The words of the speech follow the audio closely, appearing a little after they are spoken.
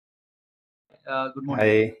Good morning.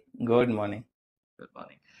 Hi, good morning. Good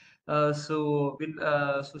morning. So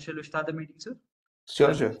shall we start the meeting, sir?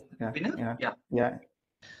 Sure. Yeah, Webinar? yeah, Yeah. yeah.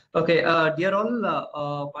 Okay. Dear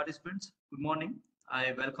all participants, good morning.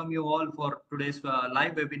 I welcome you all for today's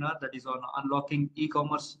live webinar that is on unlocking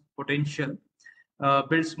e-commerce potential.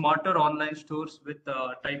 Build smarter online stores with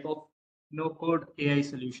type of no-code AI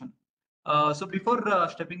solution. So before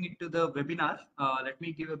stepping into the webinar, let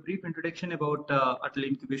me give a brief introduction about Atal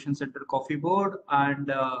Incubation Center Coffee Board and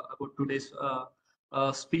about today's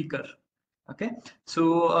speaker. Okay,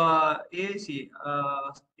 so AIC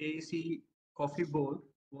Coffee Board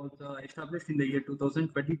was established in the year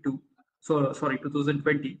 2022. So sorry,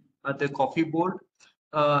 2020 at the Coffee Board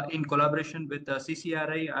in collaboration with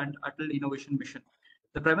CCRI and Atal Innovation Mission.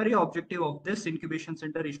 The primary objective of this incubation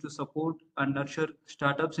center is to support and nurture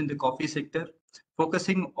startups in the coffee sector,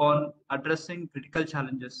 focusing on addressing critical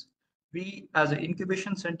challenges. We, as an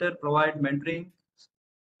incubation center, provide mentoring,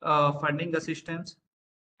 funding assistance,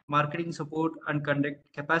 marketing support, and conduct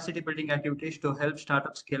capacity building activities to help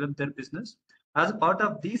startups scale up their business. As a part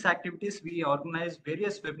of these activities, we organize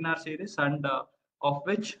various webinar series, and of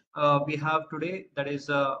which we have today, that is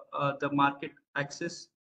the market access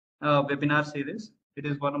webinar series. It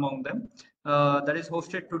is one among them that is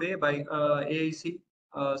hosted today by AIC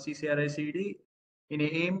CCRI CED in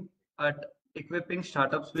aim at equipping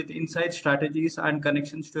startups with insight, strategies, and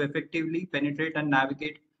connections to effectively penetrate and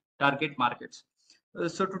navigate target markets.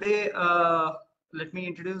 So today, let me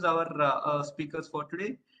introduce our speakers for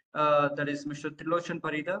today. That is Mr. Trilochan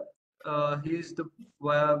Parida. He is the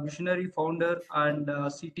visionary founder and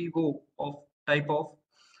CTO of Typeoff,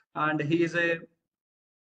 and he is a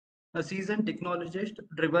seasoned technologist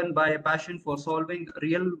driven by a passion for solving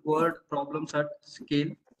real-world problems at scale.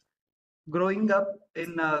 Growing up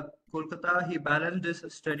in Kolkata, he balanced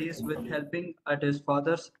his studies with helping at his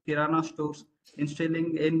father's kirana stores,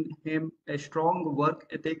 instilling in him a strong work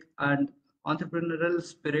ethic and entrepreneurial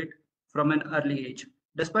spirit from an early age.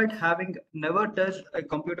 Despite having never touched a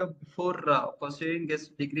computer before pursuing his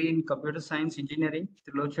degree in computer science engineering,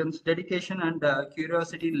 Trilochan's dedication and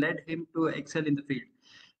curiosity led him to excel in the field.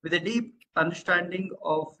 With a deep understanding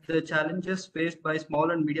of the challenges faced by small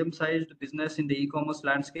and medium-sized business in the e-commerce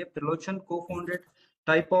landscape, Trilochan co-founded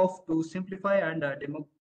Typeoff to simplify and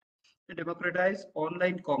democratize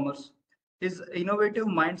online commerce. His innovative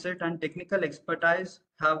mindset and technical expertise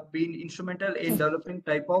have been instrumental in developing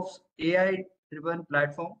Typeoff's AI-driven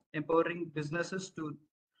platform, empowering businesses to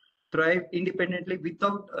thrive independently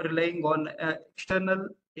without relying on external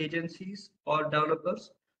agencies or developers.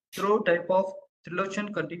 Through Typeoff,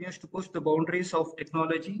 Trilochan continues to push the boundaries of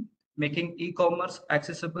technology, making e-commerce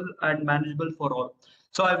accessible and manageable for all.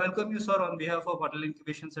 So I welcome you, sir, on behalf of Atal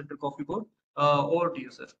Incubation Center Coffee Board. Over to you,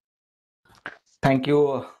 sir. Thank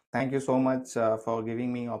you so much for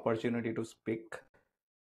giving me opportunity to speak.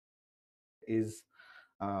 We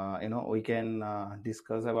can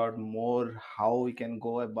discuss about more how we can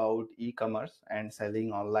go about e-commerce and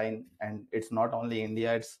selling online, and it's not only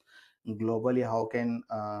India, it's globally how can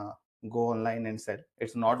go online and sell.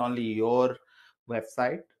 It's not only your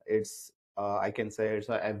website, it's I can say it's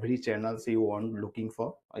every channels you want looking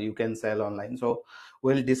for, you can sell online. So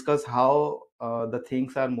we'll discuss how the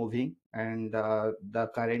things are moving and the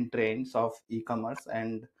current trends of e-commerce,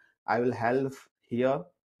 and I will help here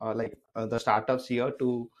the startups here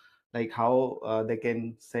to like how they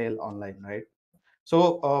can sell online, right?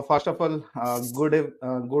 So first of all, good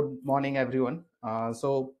morning everyone.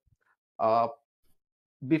 So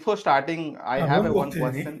before starting, I have one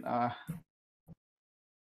question.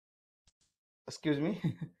 Excuse me.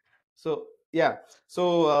 So yeah,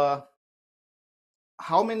 so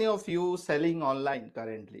how many of you selling online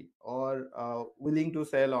currently or willing to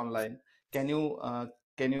sell online? Can you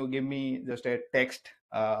give me just a text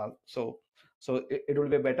so it will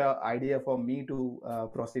be a better idea for me to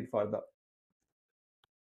proceed further.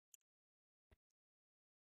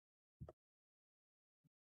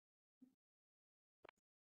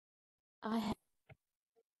 I have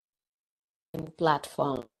a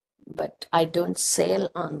platform, but I don't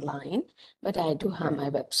sell online, but I do have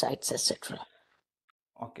my websites, etc.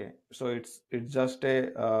 Okay, so it's just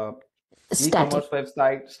a Static. e-commerce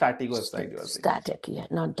website, static website you are saying. Static, yeah,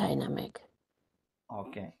 not dynamic.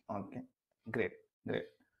 Okay, great.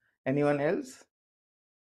 Anyone else?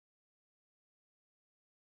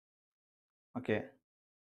 Okay,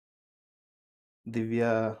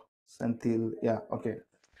 Divya, Santil, yeah, okay.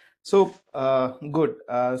 So good.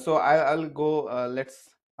 So I'll go.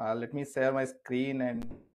 Let me share my screen and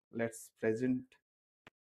let's present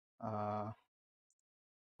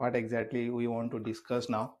what exactly we want to discuss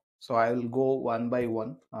now. So I will go one by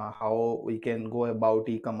one how we can go about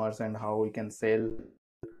e-commerce and how we can sell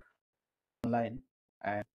online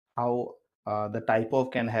and how the type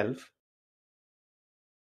of can help.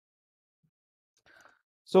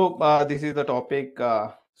 So this is the topic.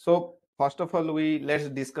 So first of all, let's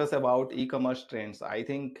discuss about e-commerce trends. I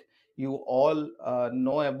think you all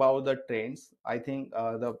know about the trends. I think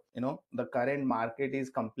the current market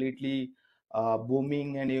is completely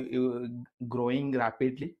booming and growing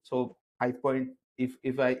rapidly. So 5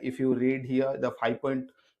 if you read here the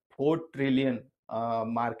 5.4 trillion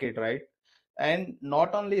market, right? And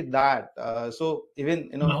not only that, so even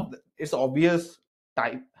Hello? it's obvious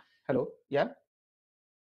type. Hello, yeah.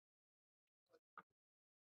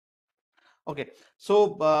 Okay,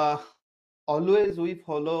 so always we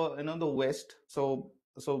follow the West. So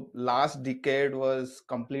last decade was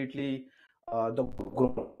completely the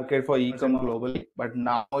growth market for e-commerce globally, but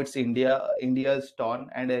now it's India's turn,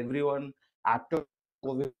 and everyone after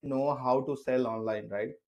COVID know how to sell online, right?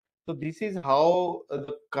 So this is how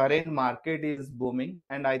the current market is booming,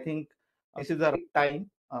 and I think this is the right time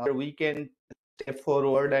where we can step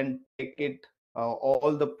forward and take it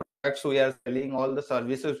all the products we are selling, all the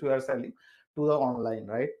services we are selling to the online,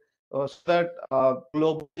 right? So that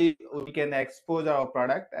globally we can expose our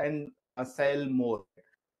product and sell more.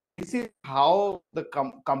 This is how the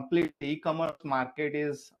complete e-commerce market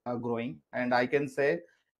is growing, and I can say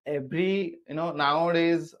every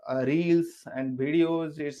nowadays reels and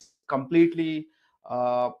videos is completely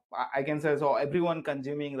I can say, so everyone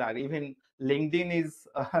consuming that. Even LinkedIn is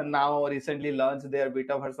now recently launched their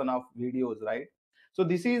beta version of videos, right? So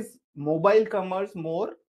this is mobile commerce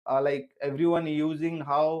more, like everyone using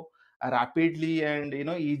how rapidly and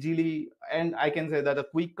easily, and I can say that the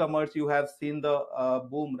quick commerce you have seen the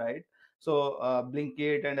boom, right? So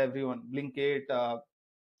Blinkit and everyone, Blinkit,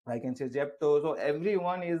 I can say Zepto. So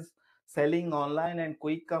everyone is selling online and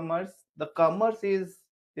quick commerce. The commerce is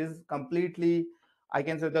completely, I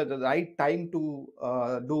can say, the right time to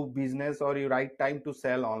do business, or the right time to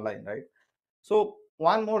sell online, right? So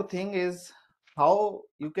one more thing is how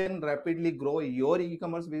you can rapidly grow your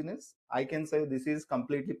e-commerce business. I can say this is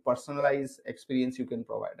completely personalized experience you can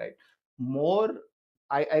provide, right? More,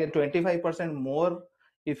 I 25% more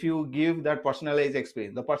if you give that personalized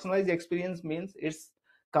experience. The personalized experience means it's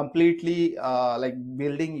completely like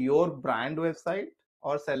building your brand website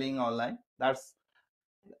or selling online. That's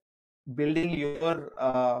building your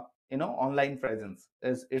online presence.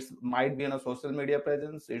 It might be social media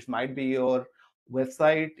presence, it might be your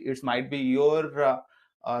website, it might be your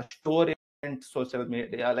store and social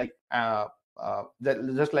media, like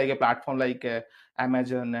just like a platform like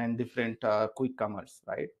Amazon and different quick commerce,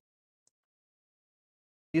 right?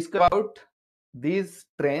 Discuss about these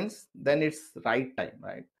trends, then it's right time,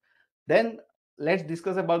 right? Then let's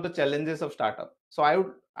discuss about the challenges of startup. So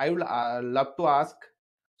I would love to ask.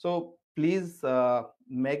 So please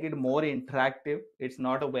make it more interactive. It's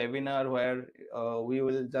not a webinar where we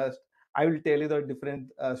will just. I will tell you the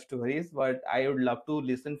different stories, but I would love to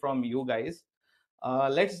listen from you guys.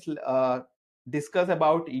 Let's discuss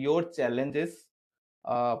about your challenges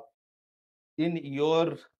uh, in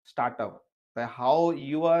your startup, how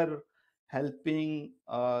you are helping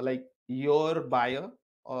like your buyer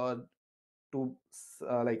or to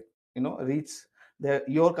like reach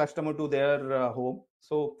your customer to their home.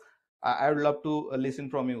 So I would love to listen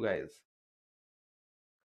from you guys.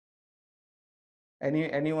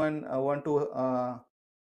 Anyone want to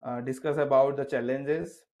discuss about the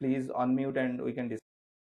challenges? Please unmute and we can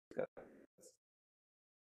discuss.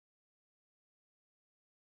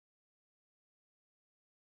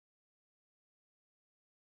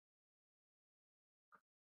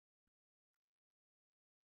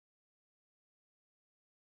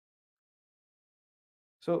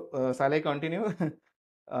 So shall I continue?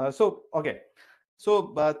 So okay.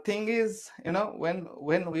 So thing is, when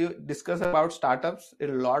we discuss about startups, a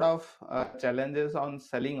lot of challenges on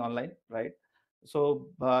selling online, right?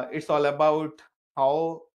 So it's all about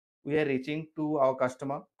how we are reaching to our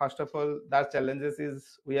customer. First of all, that challenges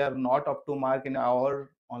is we are not up to mark in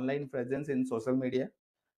our online presence in social media.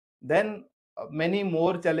 Then many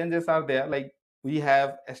more challenges are there, like we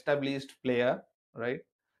have established player, right?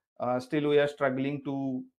 Still we are struggling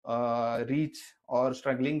to reach or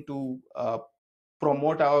struggling to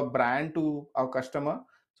promote our brand to our customer.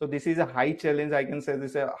 So this is a high challenge, I can say.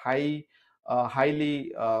 This is a highly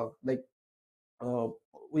like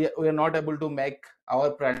we are not able to make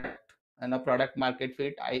our product and a product market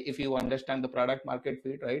fit. If you understand the product market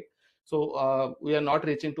fit, right? So we are not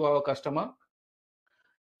reaching to our customer.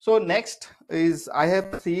 So next is I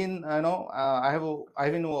have seen,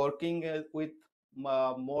 I've been working with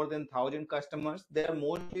more than 1,000 customers, they are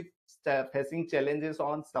mostly facing challenges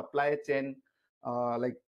on supply chain,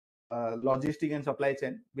 like logistic and supply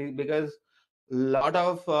chain, because a lot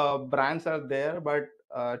of brands are there, but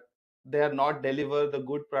they are not deliver the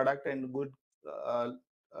good product and good uh,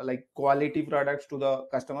 like quality products to the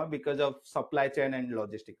customer because of supply chain and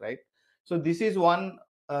logistic, right? So this is one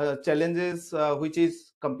challenges which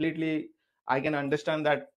is completely, I can understand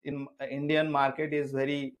that in Indian market is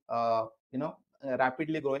very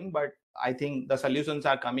rapidly growing, but I think the solutions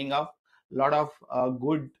are coming up. A lot of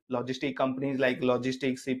good logistic companies like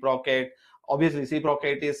Logistics, Ciprocket. Obviously,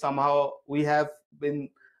 Ciprocket is somehow we have been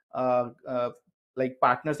like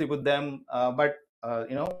partnership with them, but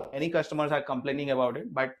many customers are complaining about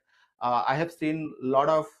it. But I have seen a lot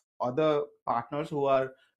of other partners who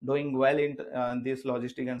are doing well in this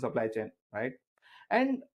logistic and supply chain, right?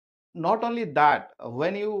 And not only that,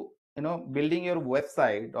 when you building your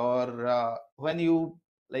website, or when you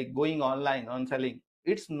like going online on selling,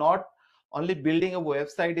 it's not only building a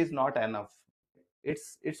website is not enough.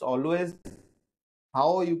 It's always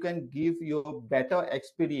how you can give your better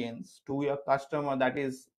experience to your customer, that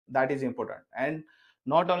is important. And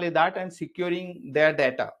not only that, and securing their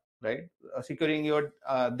data, right? Securing your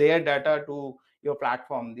their data to your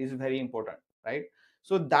platform is very important, right?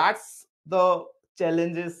 So that's the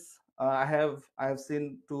challenges I have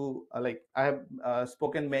seen to like I have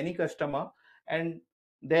spoken many customer, and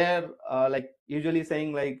they're like usually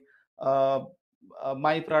saying like uh,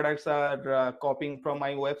 my products are copying from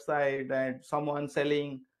my website, and someone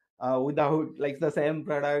selling without like the same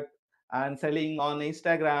product and selling on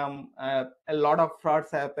Instagram. A lot of frauds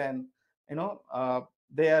happen. You know,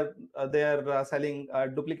 they are selling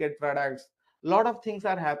duplicate products. A lot of things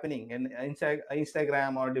are happening in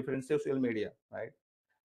Instagram or different social media, right?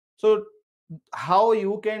 So how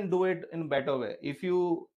you can do it in better way, if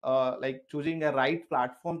you like choosing a right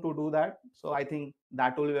platform to do that, so I think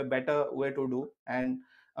that will be a better way to do. And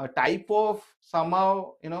a type of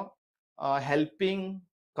somehow helping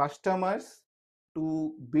customers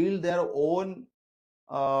to build their own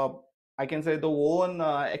uh, I can say the own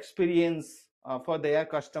experience for their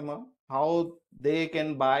customer, how they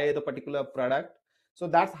can buy the particular product. So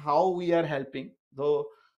that's how we are helping. Though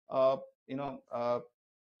uh, you know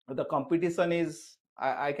the competition is,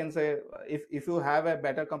 I can say, if you have a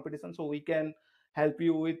better competition, so we can help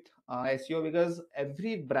you with SEO, because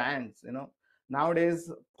every brands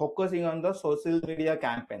nowadays focusing on the social media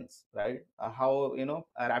campaigns, right? How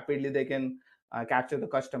rapidly they can capture the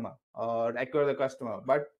customer or acquire the customer.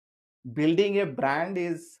 But building a brand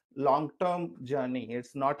is long term journey,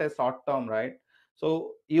 it's not a short term, right?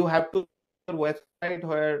 So you have to your website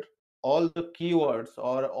where all the keywords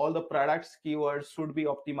or all the products keywords should be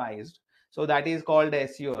optimized. So that is called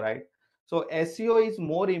SEO, right? So SEO is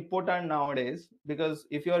more important nowadays, because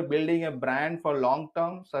if you are building a brand for long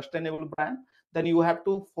term sustainable brand, then you have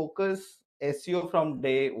to focus SEO from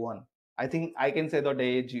day one. I think I can say the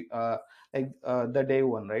day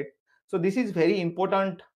one, right? So this is very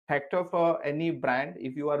important factor for any brand.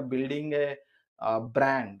 If you are building a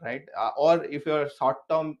brand, right? Or if you're a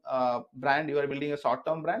short-term brand, you are building a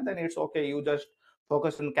short-term brand, then it's okay. You just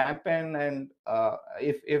focus on campaign, and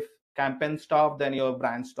if campaign stop, then your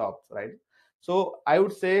brand stops, right? So I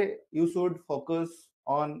would say you should focus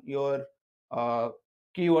on your uh,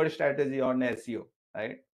 keyword strategy on SEO,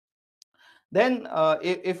 right? Then,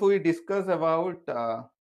 if we discuss about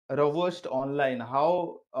robust online,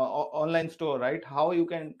 how online store, right? How you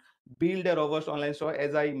can build a robust online store,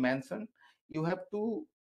 as I mentioned, you have to.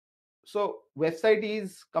 So, website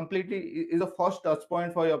is completely is the first touch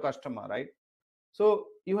point for your customer, right? So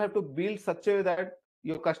you have to build such a way that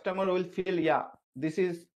your customer will feel, yeah, this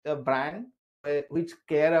is a brand which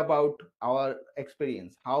care about our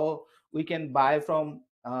experience, how we can buy from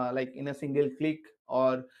like in a single click,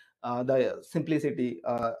 or the simplicity,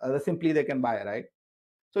 the simply they can buy, right?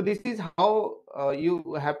 So this is how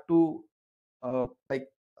you have to like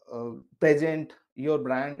present your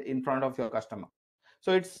brand in front of your customer.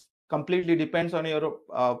 So it's completely depends on your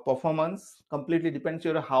performance, completely depends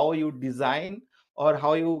on how you design or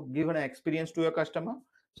how you give an experience to your customer.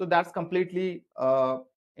 So that's completely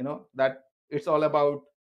that it's all about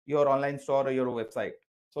your online store or your website.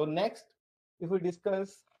 So next, if we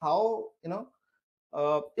discuss how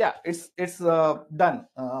yeah, it's done.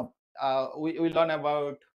 We learn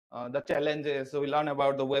about the challenges, so we learn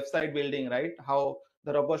about the website building, right? How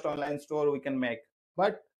the robust online store we can make.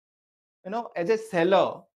 But as a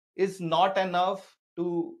seller, is not enough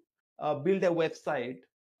to build a website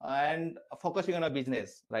and focusing on a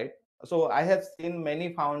business, right? So I have seen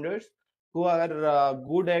many founders who are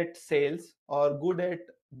good at sales or good at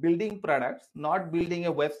building products, not building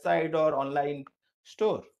a website or online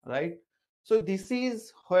store, right? So this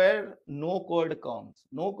is where no code comes.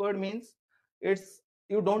 No code means it's,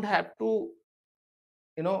 you don't have to,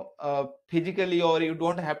 physically, or you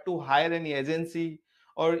don't have to hire any agency,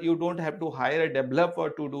 or you don't have to hire a developer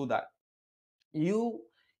to do that. You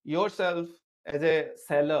yourself, as a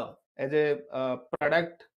seller, as a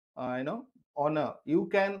product owner, you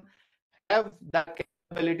can have that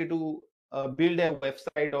capability to build a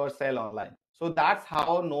website or sell online. So that's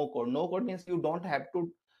how no code means you don't have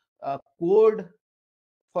to code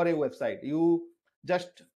for a website. You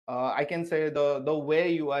just I can say the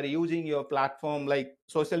way you are using your platform, like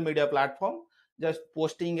social media platform, just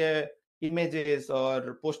posting a images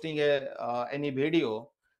or posting a any video.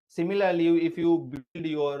 Similarly, if you build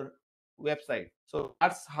your website, so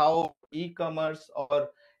that's how e-commerce or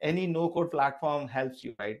any no code platform helps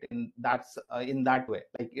you, right? In that way,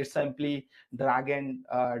 like it's simply drag and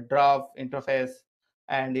drop interface,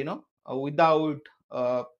 and without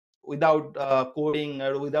uh, coding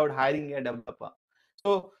or without hiring a developer.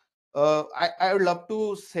 So I would love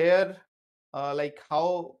to share like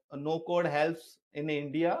how no code helps in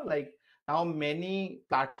India. Like now many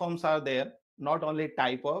platforms are there, not only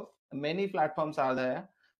type of, many platforms are there.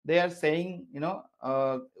 They are saying,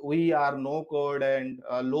 we are no code and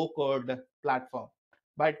low code platform.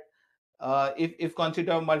 But if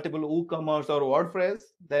consider multiple WooCommerce or WordPress,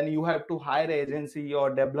 then you have to hire an agency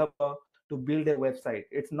or developer to build a website.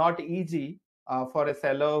 It's not easy for a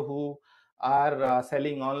seller who are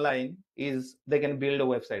selling online, is they can build a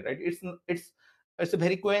website, right? It's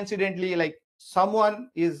very coincidentally, like someone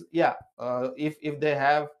is, if they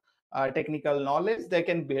have technical knowledge, they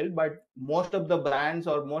can build, but most of the brands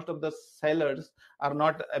or most of the sellers are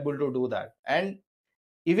not able to do that. And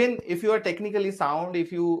even if you are technically sound,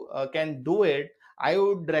 if you can do it, I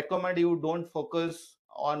would recommend you don't focus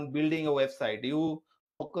on building a website. You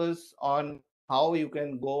focus on how you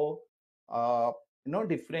can go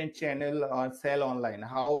different channel or sell online,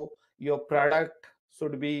 how your product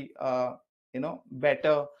should be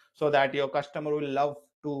better, so that your customer will love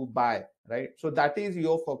to buy, right? So that is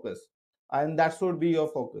your focus, and that should be your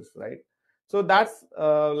focus, right? So that's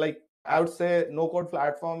like I would say no code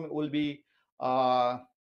platform will be uh,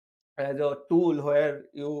 as a tool where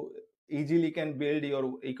you easily can build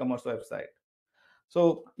your e-commerce website.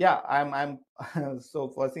 So yeah, I'm so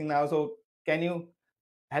pausing now. So can you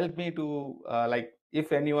help me to like,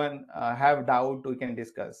 if anyone have doubt, we can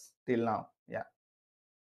discuss till now. Yeah,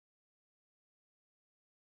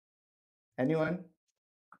 anyone?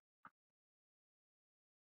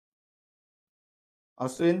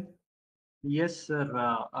 Ashwin? Yes, sir.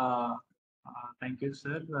 Thank you,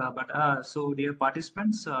 sir. So, dear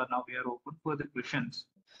participants, now we are open for the questions.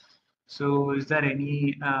 So, is there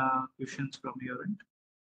any questions from your end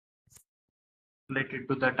related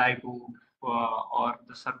to the type of or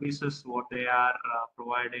the services what they are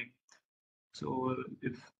providing? So,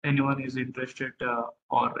 if anyone is interested,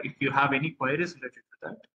 or if you have any queries related to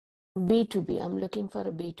that. B2B, I'm looking for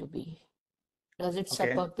a B2B. Does it Okay.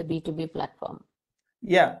 support the B2B platform?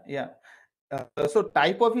 Yeah. So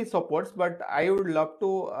type of his supports, but I would love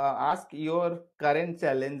to ask your current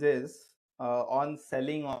challenges on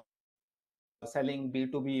selling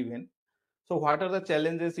B2B even. So what are the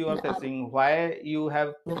challenges you are facing? Why you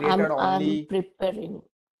have created I'm only? preparing.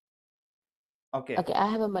 Okay. Okay, I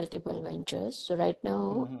have a multiple ventures. So right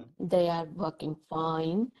now they are working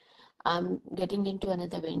fine. I'm getting into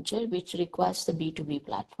another venture which requires the B2B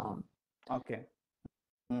platform. Okay.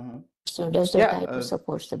 So does the type of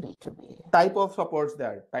supports the B2B? Type of supports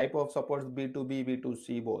that. Type of supports B2B,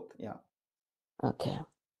 B2C both. Yeah. Okay.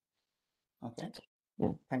 Okay.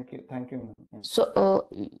 Yeah. Thank you. Yeah.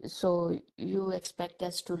 So you expect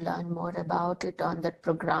us to learn more about it on the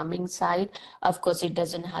programming side. Of course, it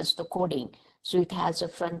doesn't has the coding. So it has a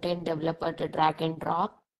front-end developer to drag and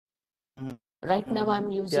drop. Right now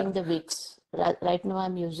I'm using the Wix. Right now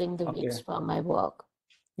I'm using the Wix for my work.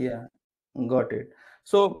 Yeah, got it.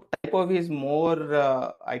 So type of is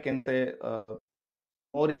more, I can say,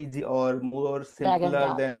 more easy or more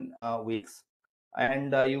simpler than Wix,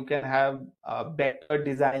 and you can have a better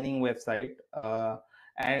designing website.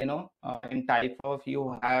 And in type of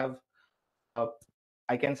you have,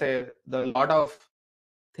 I can say, the lot of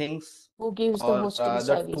things. Who gives the hosting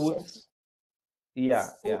services? Yeah.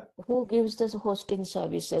 Who gives the hosting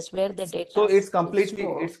services? Where the data So is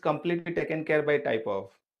completely taken care by type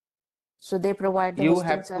of. So they provide the You hosting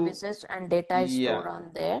have to, services and data is stored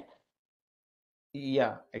on there.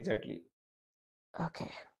 Yeah, exactly.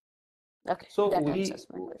 Okay. Okay, So that answers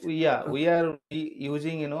my question. yeah, we are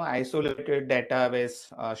using, isolated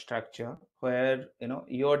database structure where,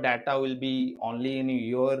 your data will be only in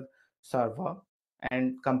your server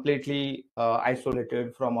and completely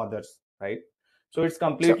isolated from others, right? So it's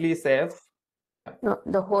completely safe. No,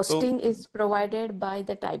 the So hosting is provided by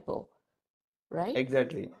the typo, right?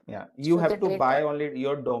 exactly, yeah. You So the have to buy data, only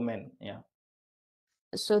your domain, yeah.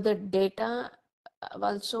 so the data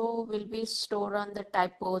also will be stored on the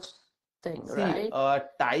typos thing, See, right?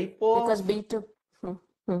 type Because of B2,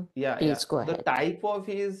 yeah, please go the ahead. type of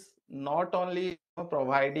is not only,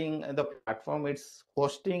 providing the platform, it's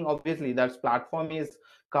hosting. Obviously that platform is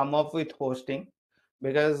come up with hosting,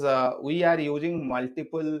 because we are using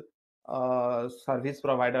multiple service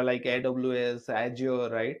provider like AWS, Azure,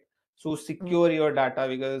 right, to secure your data,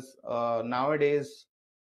 because nowadays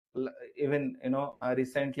even,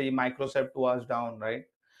 recently Microsoft was down, right?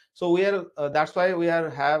 So we are that's why we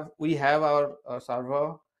have our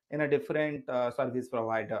server in a different cloud service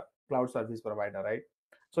provider, right?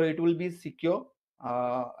 So it will be secure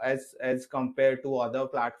as compared to other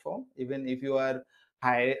platform. Even if you are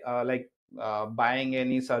buying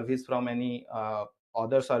any service from any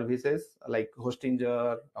other services like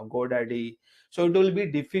Hostinger, GoDaddy, so it will be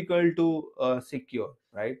difficult to secure,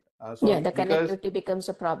 right? Yeah, So the because connectivity becomes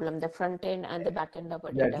a problem. The front end and the back end of a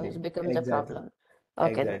exactly, database becomes a exactly, problem.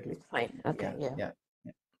 Okay, then exactly. it's fine. Okay, Yeah, yeah. yeah,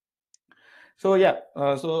 yeah. So yeah,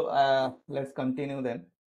 let's continue then.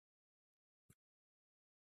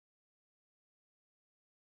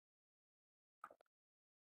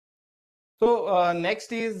 So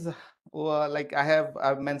next is like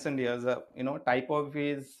I've mentioned here, type of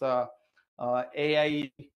is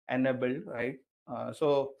AI enabled, right?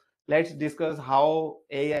 So let's discuss how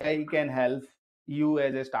AI can help you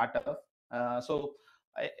as a startup. So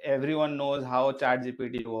everyone knows how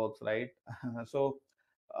ChatGPT works, right? So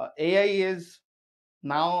AI is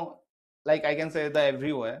now, like I can say, the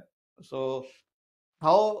everywhere. So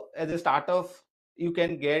how as a startup you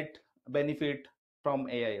can get benefit from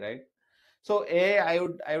AI, right? So I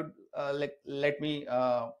would like let me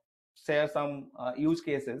share some use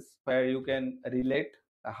cases where you can relate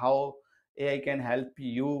how AI can help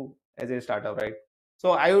you as a startup, right?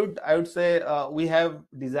 So I would say we have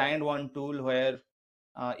designed one tool where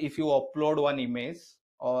if you upload one image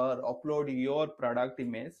or upload your product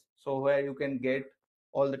image, so where you can get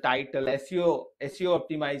all the title, SEO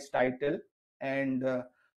optimized title, and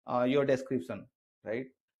your description, right?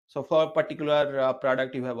 So for a particular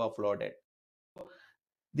product you have uploaded,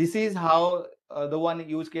 this is how the one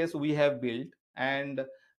use case we have built. And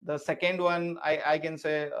the second one, I can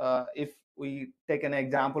say, if we take an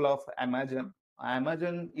example of Amazon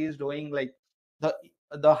is doing like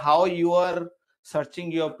the how you are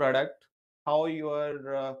searching your product, how you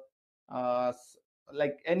are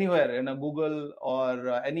like anywhere in a Google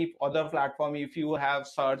or any other platform, if you have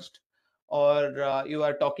searched or you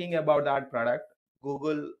are talking about that product,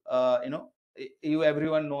 Google, you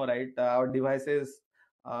everyone know, right? Our devices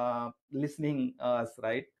listening us,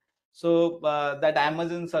 right? So that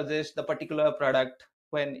Amazon suggests the particular product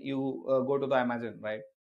when you go to the Amazon, right?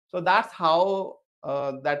 So that's how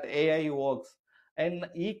that AI works. And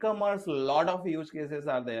e-commerce, a lot of use cases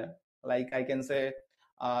are there. Like I can say,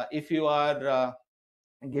 if you are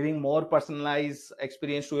giving more personalized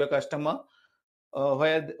experience to your customer,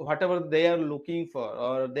 where whatever they are looking for,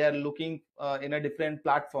 or they are looking in a different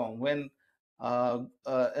platform, when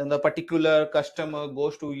and the particular customer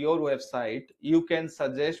goes to your website, you can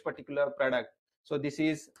suggest particular product. So this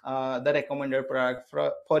is the recommended product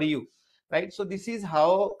for you, right? So this is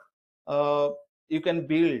how you can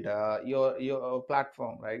build your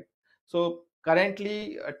platform, right? So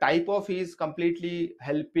currently type of is completely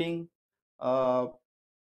helping uh,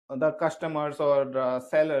 the customers or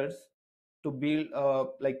sellers to build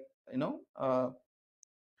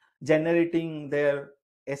generating their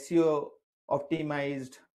SEO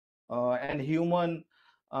optimized and human,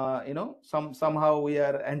 somehow we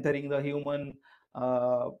are entering the human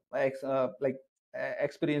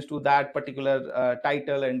experience to that particular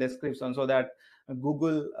title and description, so that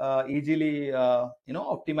Google easily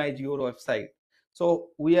optimize your website. So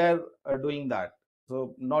we are doing that.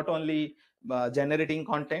 So not only generating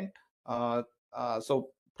content, uh, so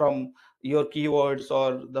from your keywords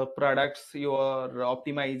or the products you are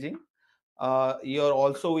optimizing, you're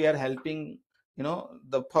also, we are helping,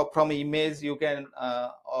 from image you can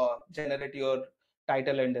generate your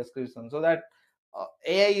title and description, so that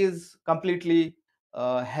AI is completely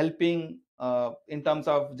helping in terms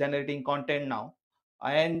of generating content now.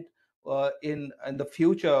 And in the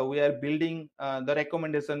future we are building the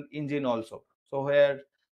recommendation engine also, so where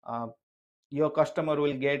uh, your customer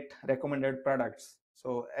will get recommended products,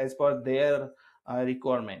 so as per their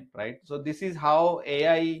requirement, right? So this is how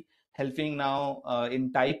AI helping now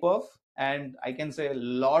in type of, and I can say a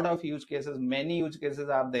lot of use cases, many use cases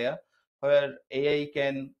are there where AI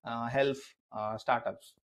can help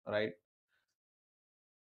startups, right?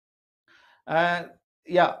 And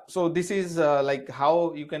yeah, so this is like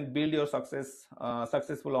how you can build your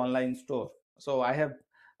successful online store. So I have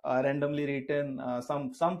randomly written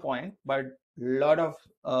some point, but lot of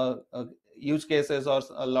use cases or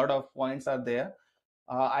a lot of points are there.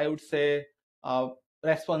 I would say uh,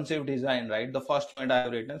 responsive design, right? The first point I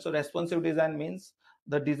have written. So responsive design means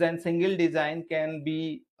the design, single design can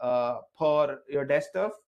be for your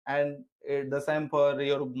desktop and the same for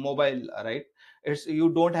your mobile, right? It's, you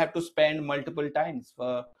don't have to spend multiple times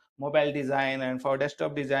for mobile design and for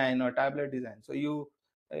desktop design or tablet design. So you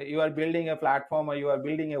are building a platform or you are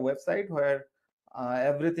building a website where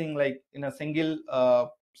everything like in a single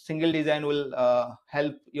design will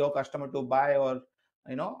help your customer to buy or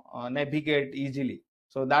navigate easily.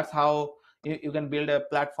 So that's how you can build a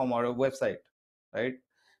platform or a website, right?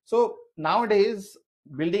 So nowadays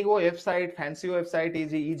building a website, fancy website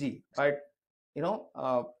is easy, but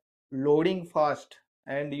loading fast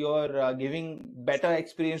and you're giving better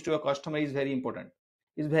experience to your customer is very important.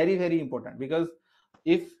 Is very, very important, because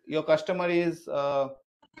if your customer is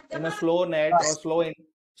in a slow net or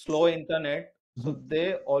slow internet, so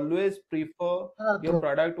they always prefer your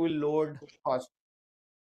product will load fast.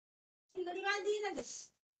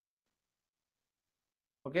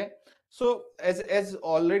 Okay, so as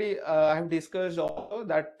already I have discussed also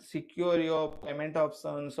that secure your payment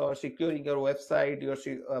options or securing your website, your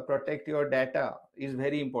protect your data is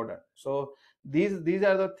very important. So these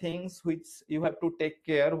are the things which you have to take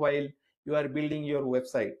care while you are building your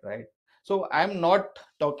website, right? So I'm not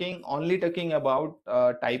talking about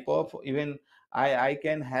type of, even I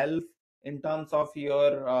can help in terms of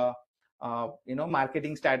your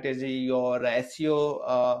marketing strategy, your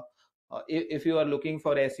SEO. If you are looking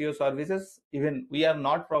for SEO services, even we are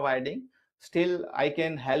not providing, still I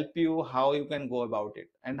can help you how you can go about it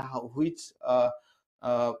and how uh,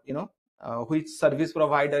 you know which service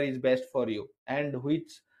provider is best for you and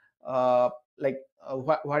which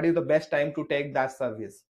what is the best time to take that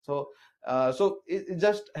service. So it's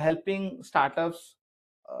just helping startups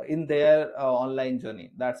in their online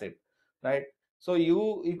journey. That's it, right? So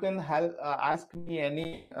you can help ask me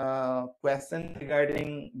any question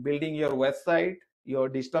regarding building your website, your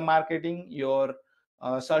digital marketing, your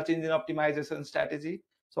search engine optimization strategy.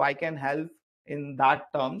 So I can help in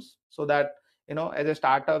that terms, so that as a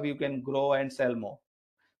startup you can grow and sell more.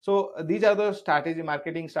 So these are the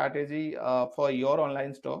marketing strategy for your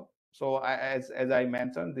online store. So as I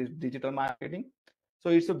mentioned, this digital marketing. So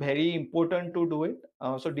it's a very important to do it.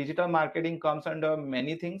 So digital marketing comes under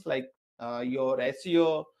many things like your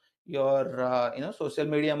SEO, your social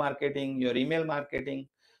media marketing, your email marketing.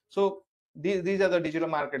 So these are the digital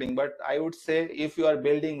marketing. But I would say if you are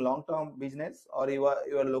building long-term business or you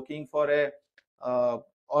are looking for a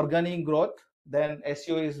organic growth, then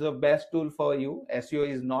SEO is the best tool for you. SEO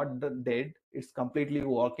is not dead; it's completely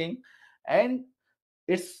working, and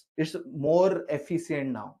it's more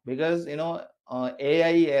efficient now because AI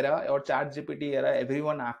era or chat GPT era,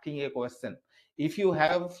 everyone asking a question. If you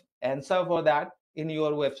have answer for that in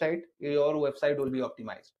your website will be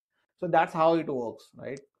optimized. So that's how it works,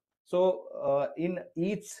 right? So in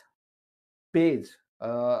each page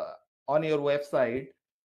on your website,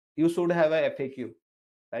 you should have a FAQ,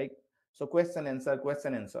 right? So question answer,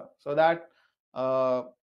 so that uh,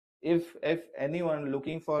 if anyone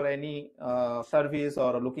looking for any service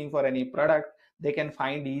or looking for any product, they can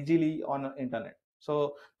find easily on internet.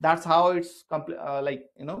 So that's how it's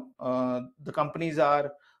the companies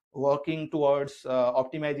are working towards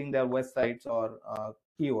optimizing their websites or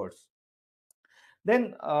keywords.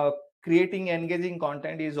 Then creating engaging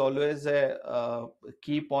content is always a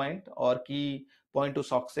key point or key point to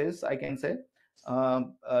success, I can say.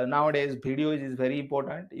 Nowadays video is very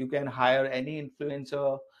important. You can hire any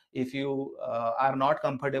influencer. If you are not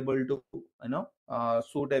comfortable to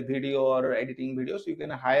shoot a video or editing videos, you can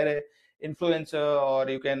hire a influencer, or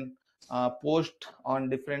you can post on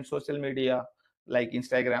different social media like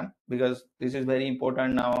Instagram, because this is very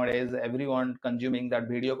important nowadays. Everyone consuming that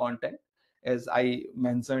video content, as I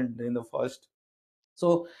mentioned in the first.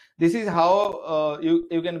 So this is how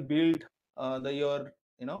you can build your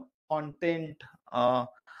content to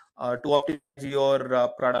optimize your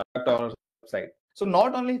product or website. So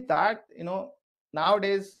not only that,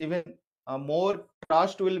 nowadays even more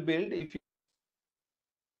trust will build if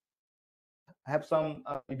have some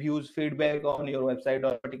reviews, feedback on your website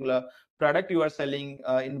or particular product you are selling.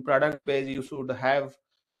 In product page, you should have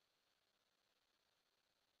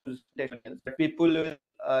testimonials that people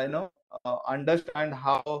will understand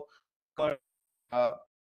how uh,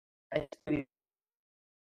 experience.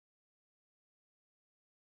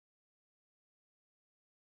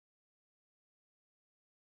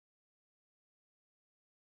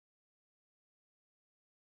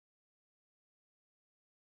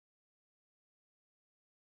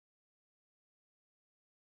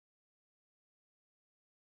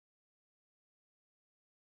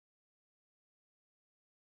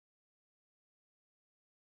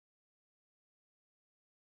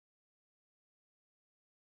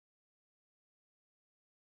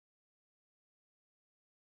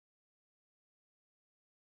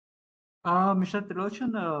 Mr.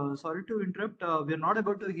 Trilochan, sorry to interrupt. We are not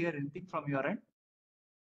able to hear anything from your end.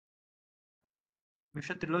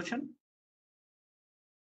 Mr. Trilochan?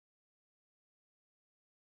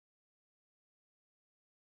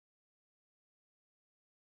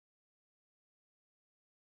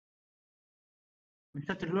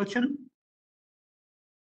 Mr. Trilochan?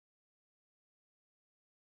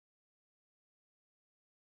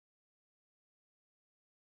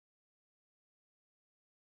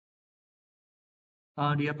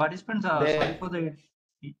 Dear participants, sorry for the.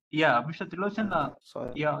 Yeah, Mr. Trilochan,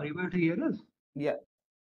 Sorry. yeah, are you able to hear us? Yeah.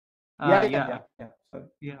 Yeah. Sorry.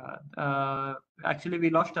 Yeah. Actually, we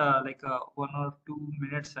lost like 1 or 2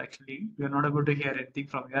 minutes. Actually, we are not able to hear anything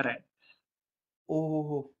from your end.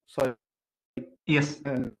 Oh, sorry. Yes.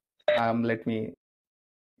 Let me.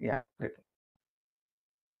 Yeah.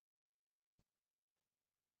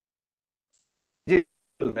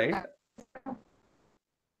 Right.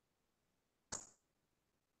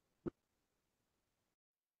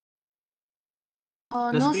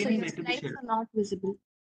 The No, screen sir, is your yet to be slides shared. are not visible.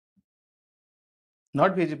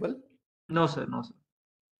 Not visible. No, sir. No, sir.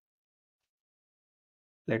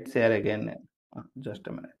 Let's share again. Just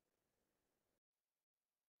a minute.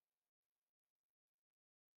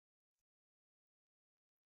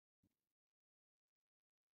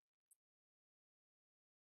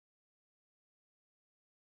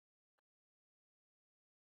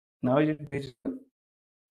 Now is it visible?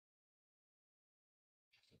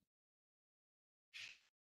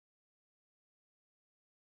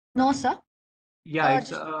 No, sir. Yeah,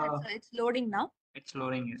 Just a minute, sir. It's loading now. it's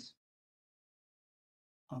loading. Yes.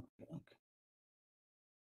 Okay.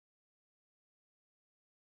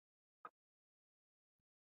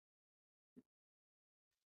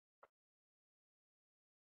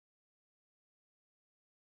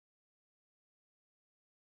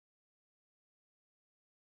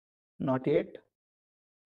 Not yet.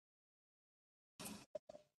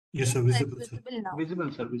 Yes, sir. It's Visible, sir. visible now.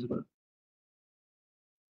 Visible, sir. Visible.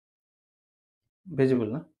 Visible,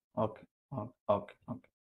 no? Okay. Okay.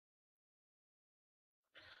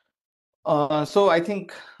 So I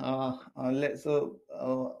think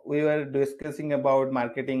we were discussing about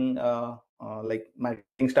marketing, like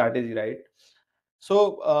marketing strategy, right?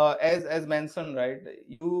 So as mentioned, right,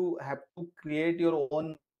 you have to create your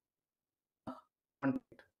own content,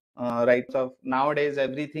 right? So nowadays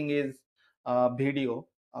everything is video,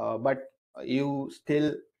 but you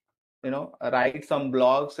still write some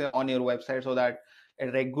blogs on your website so that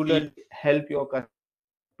it regularly help your customer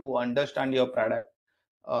to understand your product.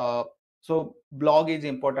 So blog is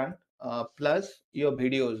important, plus your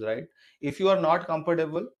videos, right? If you are not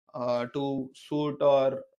comfortable to shoot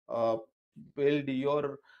or build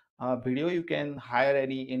your video, you can hire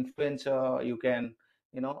any influencer. You can,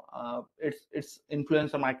 it's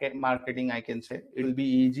influencer marketing, I can say. It will be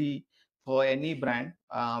easy for any brand,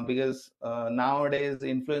 because nowadays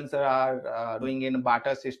influencer are doing in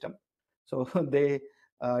barter system. So they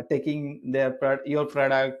taking your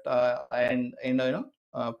product, and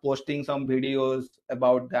posting some videos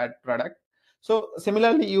about that product. So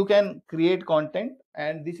similarly, you can create content,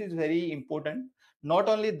 and this is very important. Not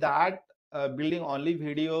only that, building only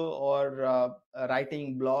video or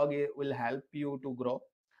writing blog will help you to grow.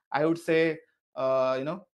 I would say,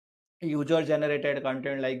 user generated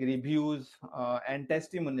content like reviews and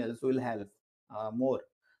testimonials will help more,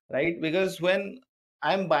 right? Because when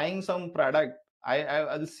I'm buying some product,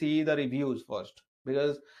 I'll see the reviews first,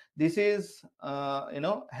 because this is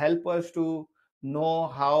help us to know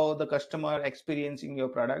how the customer experiencing your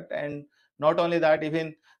product. And not only that,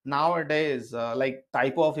 even nowadays, like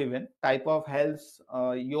type of helps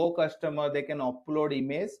your customer, they can upload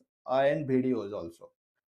image and videos also.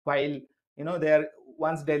 While they are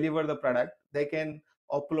once deliver the product, they can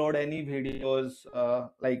upload any videos,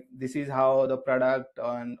 like this is how the product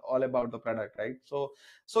and all about the product, right? So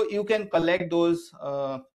you can collect those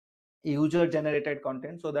user generated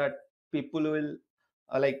content so that people will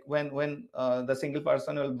like when the single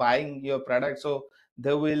person will buying your product, so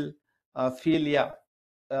they will feel, yeah,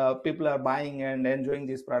 people are buying and enjoying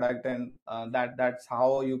this product, and that's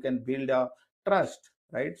how you can build a trust,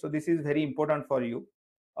 right? So this is very important for you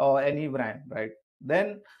or any brand, right?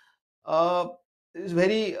 Then uh, it's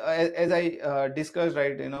very as I discussed,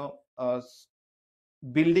 right,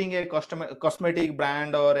 building a customer cosmetic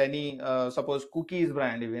brand or any suppose cookies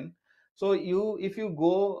brand even. So you, if you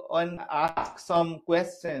go and ask some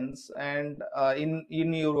questions and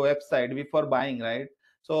in your website before buying, right?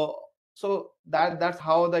 So that's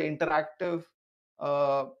how the interactive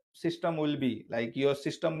system will be. Like your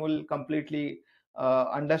system will completely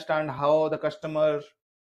understand how the customer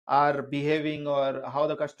are behaving or how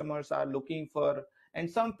the customers are looking for, and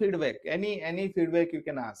some feedback, any feedback you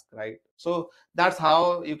can ask, right? So that's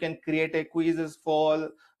how you can create a quizzes for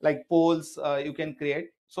like polls you can create,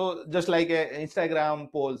 so just like a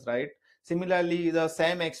Instagram polls, right? Similarly, the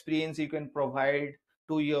same experience you can provide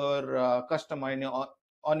to your customer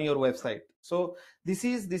on your website. So this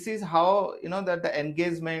is how that the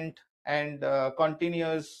engagement and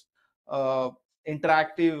continuous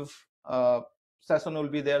interactive session will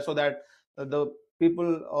be there, so that the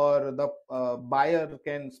people or the buyer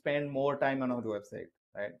can spend more time on our website,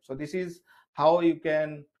 right? So this is how you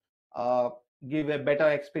can uh, give a better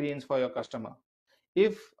experience for your customer.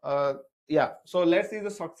 If yeah, so let's see the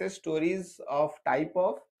success stories of type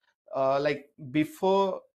of like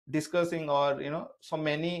before discussing, or so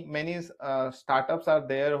many startups are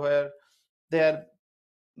there where their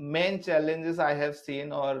main challenges I have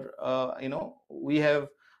seen, or we have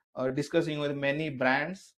discussing with many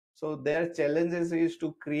brands. So their challenges is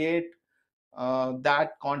to create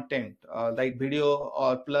that content, like video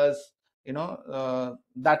or plus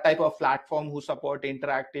that type of platform who support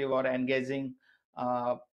interactive or engaging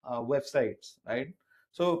websites, right?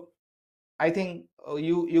 So I think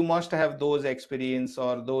you must have those experience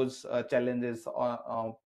or those challenges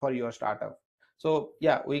for your startup. So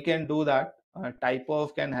yeah, we can do that. Type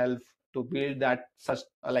of can help to build that such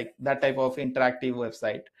like that type of interactive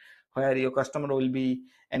website where your customer will be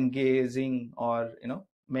engaging, or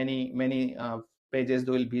many pages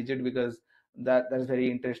they will visit, because that's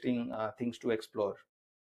very interesting things to explore.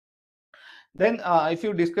 Then if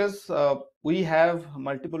you discuss, we have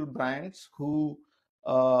multiple brands who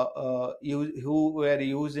who were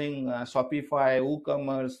using Shopify,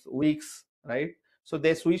 WooCommerce, Wix, right? So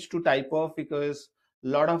they switched to Typeoff because a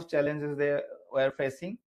lot of challenges they were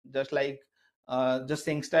facing. Just like just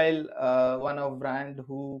SingStyle, one of brand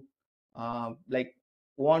who like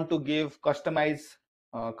want to give customized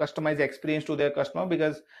experience to their customer,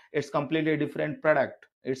 because it's completely different product.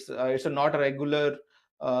 It's a not a regular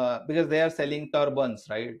because they are selling turbans,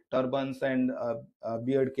 right? Turbans and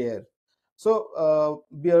beard care. So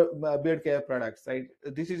beard care products, right?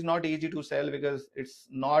 This is not easy to sell because it's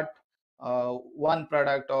not one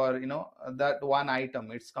product, or that one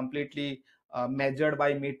item. It's completely measured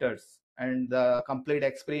by meters, and the complete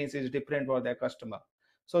experience is different for their customer.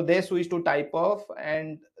 So they switch to Typeoff,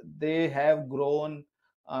 and they have grown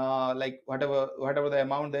like whatever the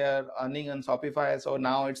amount they are earning on Shopify. So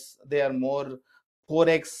now they are more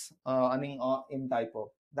 4x earning in Typeoff.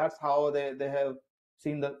 That's how they have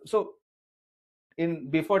seen the. So in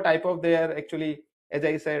before Typeoff, they are actually, as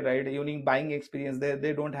I said, right, unique buying experience.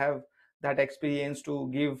 They don't have that experience to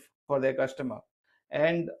give for their customer.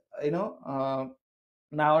 And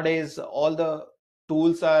nowadays all the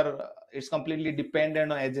tools are, it's completely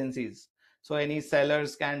dependent on agencies. So any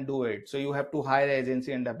sellers can do it, so you have to hire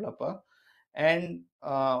agency and developer. And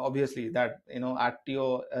obviously that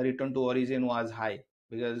RTO, return to origin, was high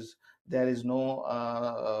because there is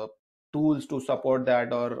no tools to support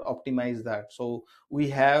that or optimize that. So we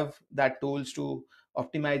have that tools to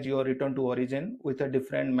optimize your return to origin with a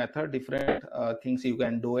different method, different things you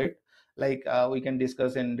can do it. Like we can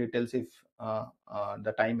discuss in details if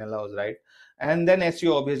the time allows, right? And then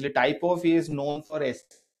SEO, obviously Typeoff is known for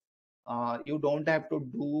SEO. You don't have to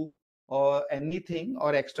do anything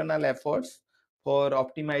or external efforts for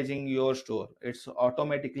optimizing your store. It's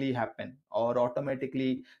automatically happen, or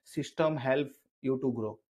automatically system help you to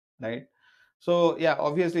grow, right? So yeah,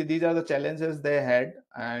 obviously these are the challenges they had.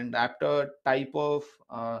 And after Typeoff,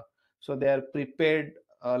 so they are prepared,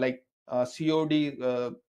 like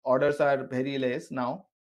COD orders are very less now,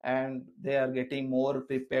 and they are getting more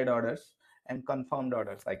prepared orders and confirmed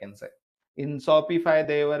orders, I can say. In Shopify,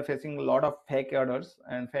 they were facing a lot of fake orders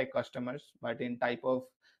and fake customers, but in Typeoff,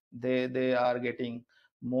 they are getting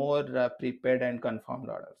more prepaid and confirmed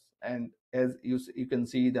orders. And as you can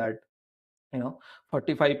see that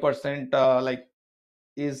 45% like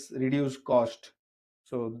is reduced cost.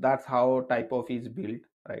 So that's how type of is built,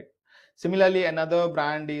 right? Similarly, another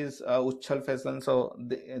brand is Uchchal Fashion. So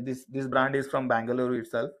this brand is from Bangalore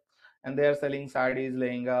itself, and they are selling sarees,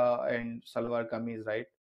 lehenga, and salwar kameez, right?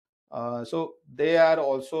 So they are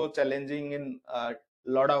also challenging in a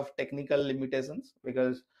lot of technical limitations,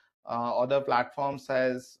 because other platforms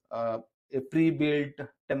has a pre-built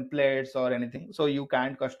templates or anything, so you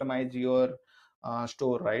can't customize your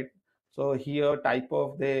store, right? So here type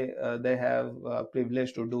of they have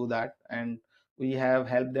privilege to do that, and we have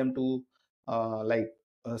helped them to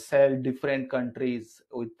sell different countries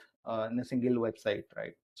with in a single website,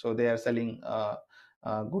 right? So they are selling a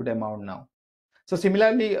good amount now. So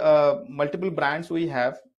similarly, multiple brands we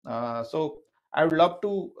have. So I would love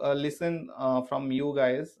to listen from you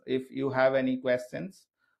guys if you have any questions,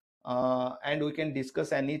 and we can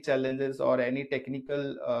discuss any challenges or any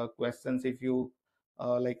technical questions if you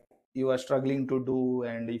you are struggling to do,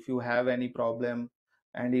 and if you have any problem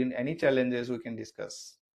and in any challenges we can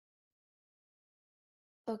discuss.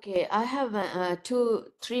 Okay, I have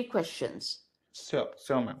three questions. Sure,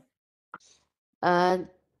 ma'am.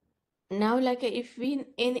 Now, like if we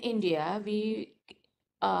in India, we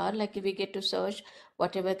are like we get to search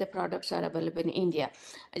whatever the products are available in India,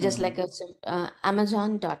 just like a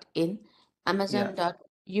Amazon.in,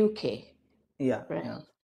 Amazon.uk, Yeah, right?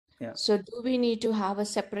 yeah. So do we need to have a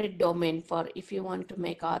separate domain for if you want to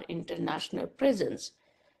make our international presence?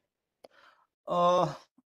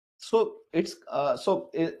 So it's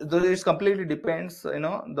it's completely depends,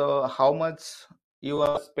 the how much you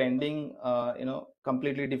are spending,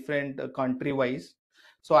 completely different country wise.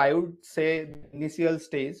 So I would say the initial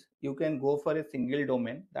stage you can go for a single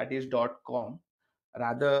domain, that is .com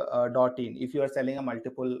rather .in, if you are selling a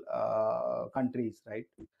multiple countries, right?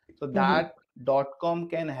 So that .com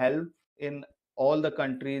can help in all the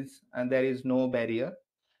countries, and there is no barrier.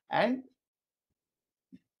 And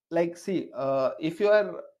like see, if you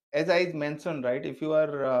are, as I mentioned, right, if you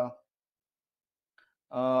are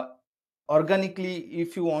organically,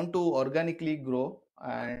 if you want to organically grow,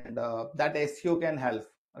 and that SEO can help,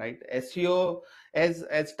 right? SEO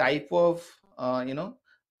as type of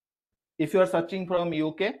if you are searching from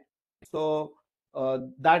UK, so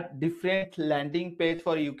that different landing page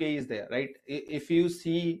for UK is there, right? If you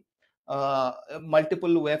see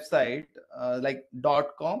multiple website like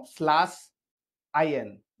 .com/in,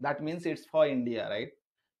 that means it's for India, right?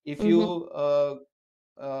 If you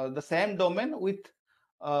the same domain with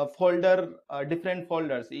different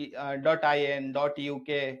folders, .in,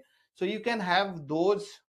 .uk, so you can have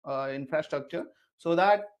those infrastructure, so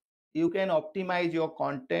that you can optimize your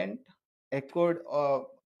content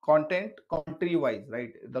content country wise,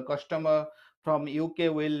 right? The customer from UK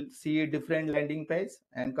will see different landing page,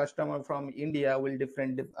 and customer from India will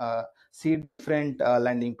see different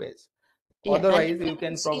landing page. Yeah, and Otherwise you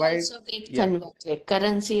can currency provide also get converted.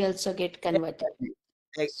 Currency also get converted.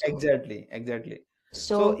 Exactly.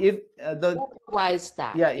 So if who provides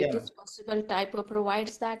that? yeah, It is possible typo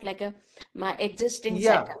provides that, like my existing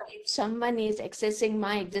yeah. setup. If someone is accessing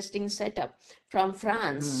my existing setup from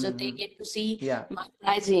France, so they get to see Yeah, my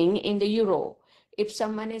pricing in the euro. If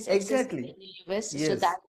someone is accessing exactly. in the US, so Yes.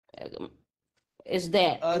 that is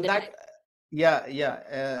there in the That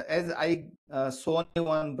as I shown you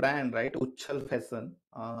one brand, right, Uchchal Fashion.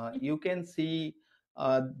 You can see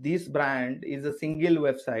this brand is a single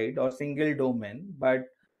website or single domain, but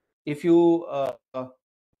if you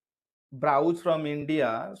browse from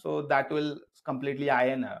India, so that will completely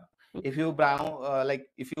INR. If you browse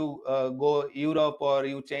if you go Europe, or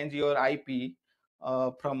you change your IP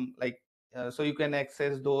from so you can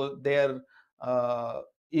access their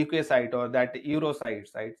UK site or that Euro site.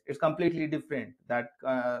 It's completely different, that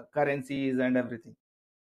currencies and everything.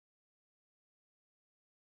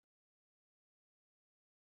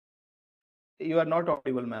 You are not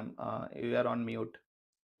audible, ma'am. You are on mute.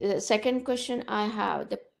 The second question I have,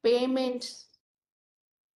 the payment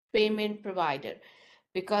provider,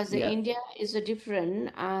 because the India is a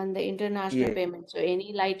different and the international payment. So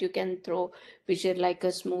any light you can throw, which is like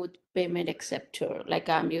a smooth payment acceptor, like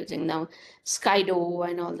I'm using now Skydo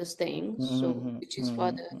and all these things. So which is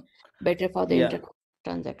for the better for the international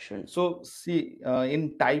transaction. So see,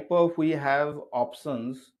 in type of we have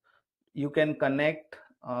options. You can connect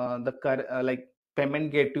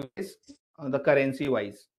payment gateways, the currency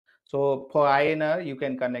wise. So for INR, you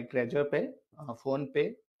can connect Pay, Phone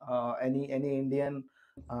Pay, any Indian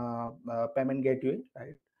payment gateway,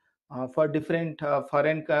 right? For different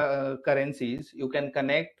foreign currencies, you can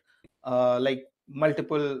connect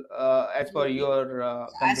multiple as per your As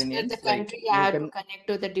per the convenience. country, You I have to can connect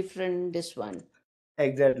to the different this one.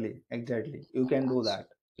 exactly you can do that.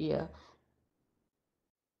 Yeah.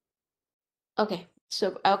 Okay.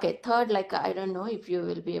 So, okay, third, like, I don't know if you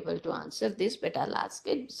will be able to answer this, but I'll ask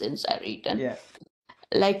it since I've written. Yeah.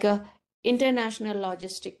 Like a international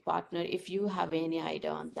logistic partner, if you have any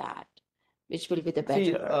idea on that, which will be the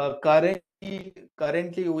See, better?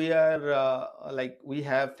 currently we are like we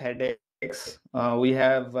have FedEx, we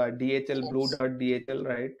have DHL, Blue Yes. Dart DHL,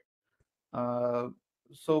 right?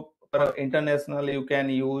 So for international, you can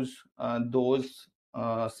use those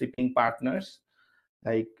shipping partners.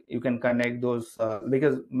 Like you can connect those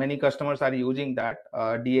because many customers are using that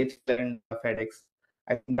DHL and FedEx.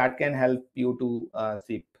 I think that can help you to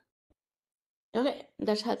ship. Okay,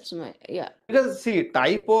 that helps me. Yeah. Because see,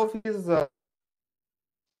 type of is not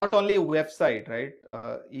only website, right?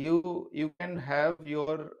 You can have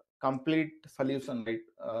your complete solution,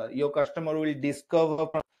 right? Your customer will discover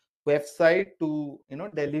from website to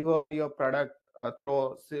deliver your product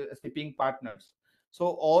through shipping partners. So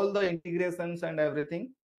all the integrations and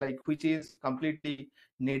everything, like which is completely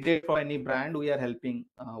needed for any brand, we are helping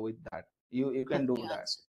with that. You can do that.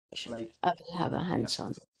 Like I will have a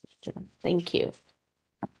hands-on. Thank you.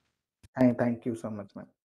 thank you so much, man.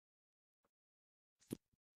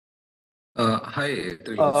 Hi,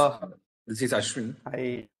 Trilosh. This is Ashwin.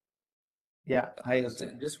 Hi. Yeah, hi.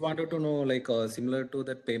 Ashwin. Just wanted to know, like, similar to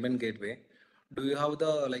that payment gateway, do you have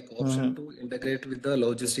the like option to integrate with the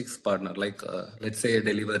logistics partner, like let's say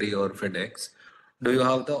delivery or FedEx? Do you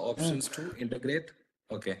have the options to integrate?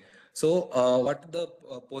 Okay. So, what the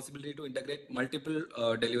possibility to integrate multiple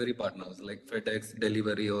delivery partners like FedEx,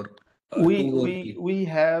 delivery, or two or three?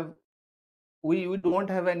 We don't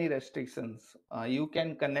have any restrictions. You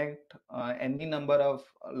can connect any number of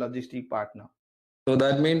logistic partner. So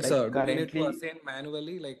that means, Like do we need to currently, assign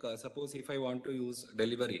manually? Like, suppose if I want to use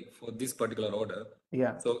delivery for this particular order,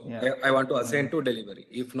 yeah, so yeah. I want to assign to delivery.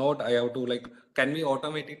 If not, I have to like, can we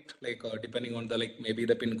automate it? Like, depending on the like maybe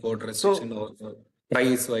the pin code restriction So or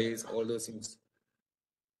price wise, all those things.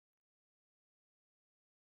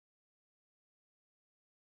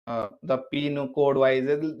 the pin code wise,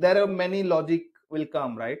 there are many logic will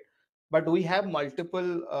come, right? But we have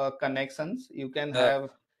multiple connections. You can have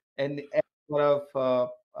any number of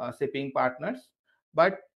shipping partners.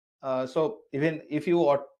 But so even if you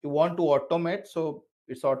want to automate, so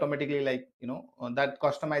it's automatically like that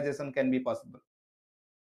customization can be possible.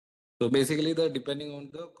 So basically, the depending on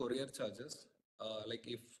the courier charges, like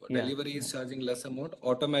if Yeah, delivery is charging less amount,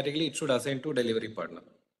 automatically it should assign to delivery partner,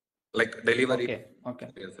 like delivery okay.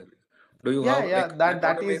 courier service. Do you Yeah, have yeah, like that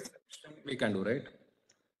that is, automation we can do, right?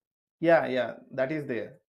 yeah, that is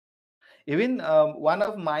there. Even one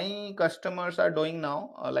of my customers are doing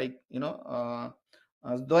now, like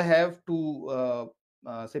they have two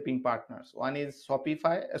shipping partners. One is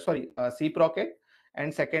Shopify, Cprocket,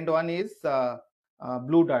 and second one is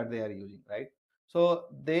Blue Dart they are using, right? So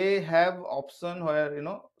they have option where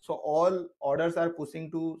so all orders are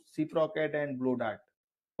pushing to Cprocket and Blue Dart.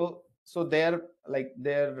 So their like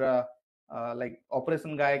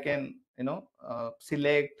operation guy can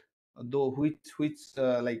select though which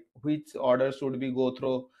order should be go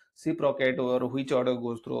through Cprocket or which order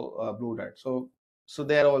goes through Blue Dart. So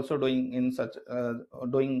they are also doing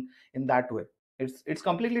doing in that way. It's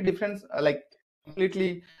completely different, like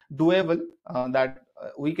completely doable, that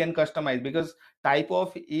we can customize, because type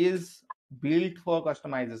of is built for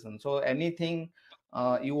customization. So anything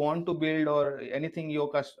you want to build or anything your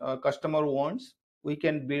customer wants, we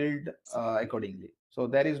can build accordingly. So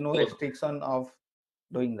there is no restriction of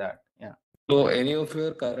doing that. Yeah. So any of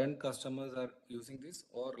your current customers are using this,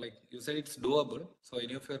 or like you said it's doable. So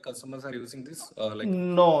any of your customers are using this, like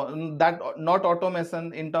No, that not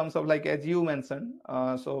automation in terms of like as you mentioned.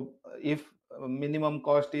 So if minimum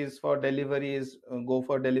cost is for delivery is go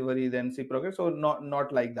for delivery, then Cprocket. So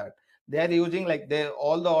not like that. They are using like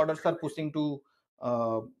all the orders are pushing to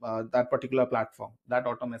that particular platform. That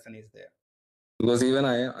automation is there. because even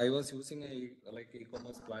I was using a like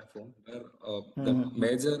e-commerce platform where the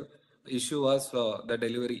major issue was the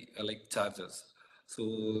delivery like charges.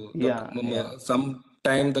 So Yeah.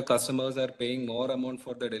 sometime the customers are paying more amount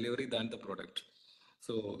for the delivery than the product.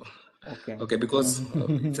 So okay, because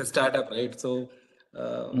it's a startup, right? So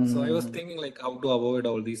so I was thinking like how to avoid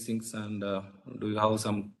all these things, and do you have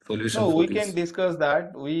some solution No, for we can this? discuss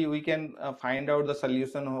that. We can find out the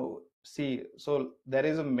solution. See, so there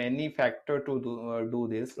is a many factor to do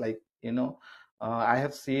this. Like I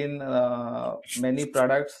have seen many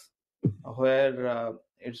products where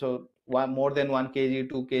it's a one more than 1 kg,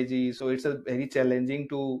 2 kg. So it's a very challenging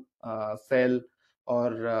to sell or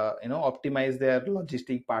optimize their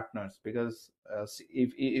logistic partners, because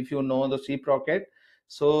if you know the Sprocket,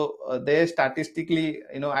 so they statistically,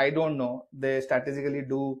 I don't know, they statistically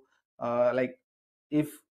do like, if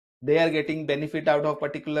they are getting benefit out of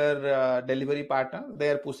particular delivery partner, they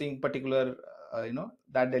are pushing particular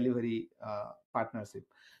that delivery partnership.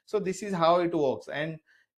 So this is how it works. And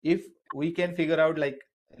if we can figure out, like,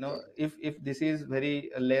 if this is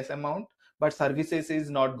very less amount but services is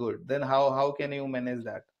not good, then how can you manage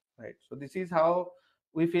that, right? So this is how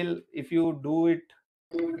we feel. If you do it,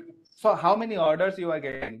 so how many orders you are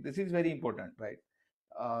getting, this is very important, right?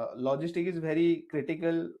 Logistic is very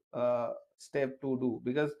critical step to do,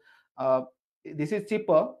 because uh, this is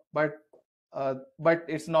cheaper, but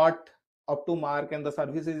it's not up to mark, and the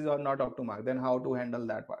services are not up to mark, then how to handle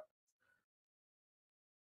that part?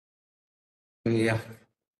 Yeah.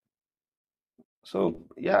 So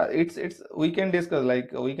yeah, it's we can discuss,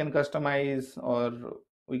 like, we can customize, or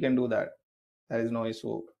we can do that. There is no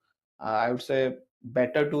issue. I would say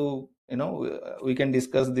better to, we can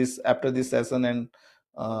discuss this after this session, and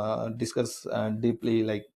discuss deeply,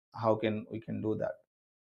 like, how can we can do that.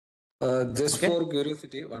 Just Okay. for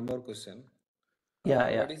curiosity, one more question.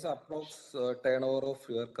 Yeah. What is the approx turnover of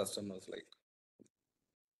your customers, like?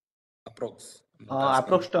 Approx. I'm not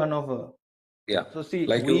asking. Approx turnover. Yeah. So see,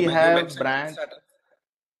 Like we you have mentioned brand. Kickstarter.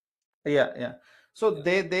 Yeah. So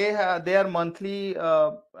they are monthly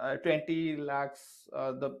 20 lakhs.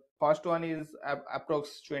 The first one is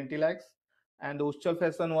approx 20 lakhs, and the Uchal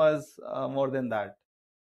Fashion was more than that.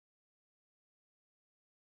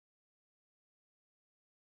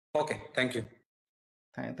 Okay, thank you.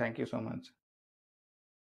 Thank you so much.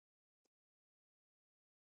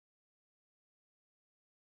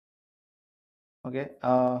 Okay.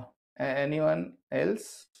 Anyone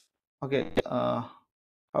else? Okay.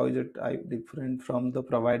 How is it different from the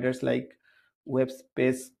providers like Web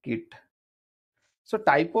Space Kit? So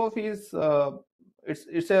Typeoff is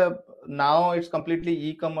it's a now it's completely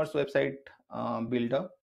e-commerce website builder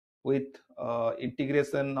with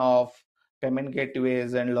integration of payment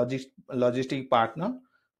gateways and logistic partner,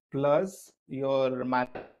 plus your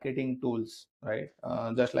marketing tools, right?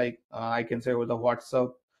 Just like I can say with the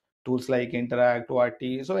WhatsApp tools like Interact, ORT.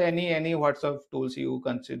 So any WhatsApp tools you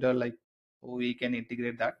consider, like, we can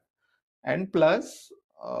integrate that. And plus,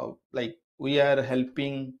 like, we are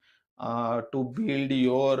helping to build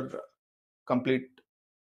your complete,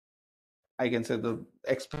 I can say, the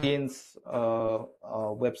experience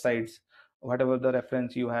websites, whatever the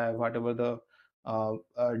reference you have, whatever the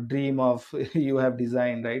dream of you have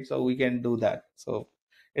designed, right? So we can do that. So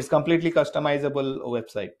it's completely customizable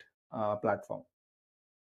website platform.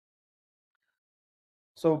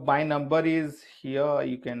 So my number is here,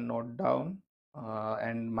 you can note down,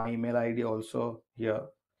 and my email ID also here.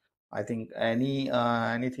 I think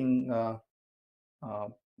anything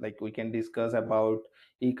like we can discuss about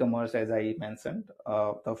e-commerce, as I mentioned.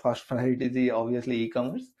 The first priority is obviously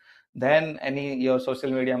e-commerce, then any your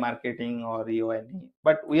social media marketing or your any.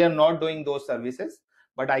 But we are not doing those services.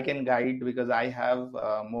 But I can guide, because I have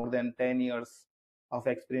more than 10 years of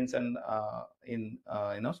experience in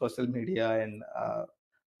social media and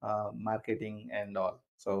marketing and all.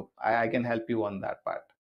 So I can help you on that part.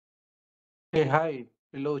 Hey, hi,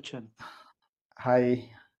 Lochan. Hi.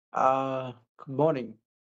 Good morning.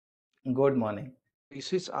 Good morning.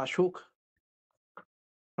 This is Ashok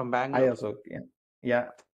from Hi, Bangalore. Ashok. Yeah.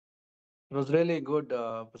 It was really a good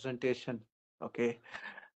presentation. Okay.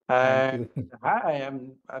 Thank And you.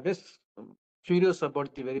 I'm just curious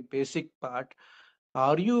about the very basic part.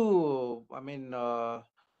 Are you,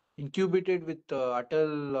 incubated with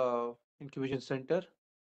Atal Incubation Center?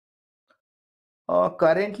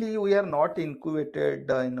 Currently, we are not incubated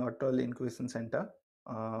in Atal Incubation Center.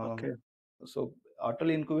 Okay. So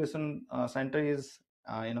Atal Incubation Center is,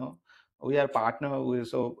 we are partner with,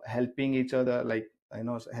 so helping each other, like,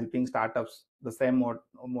 helping startups, the same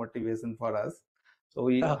motivation for us. So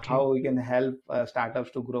Okay. how we can help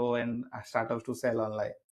startups to grow and startups to sell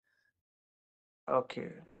online.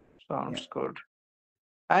 Okay. Sounds Yeah. good.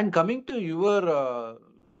 And coming to your,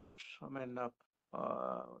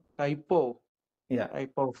 typo. Yeah.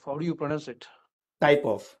 Type of, how do you pronounce it?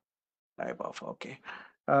 Typeoff. Okay.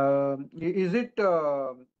 Is it,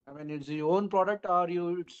 it's your own product, or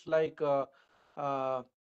it's like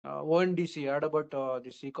ONDC, heard about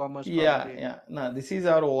this e-commerce product? Yeah. No, this is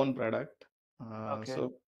our own product. Okay.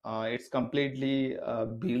 So it's completely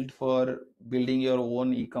built for building your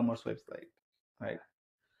own e-commerce website, right?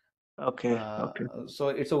 Okay. So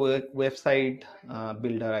it's a website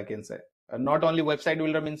builder, I can say. Not only website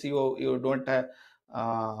builder means you don't have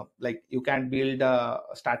like you can't build a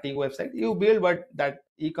static website. You build, but that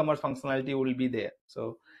e-commerce functionality will be there.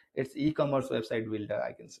 So it's e-commerce website builder,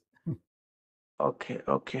 I can say. Okay,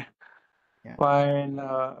 okay. Yeah.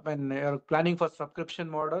 When you're planning for subscription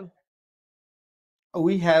model?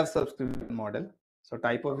 We have subscription model. So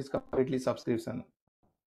type of is completely subscription.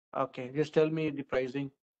 Okay, just tell me the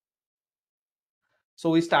pricing. So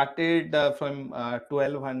we started from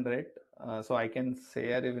 1200. So I can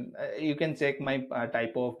share even, you can check my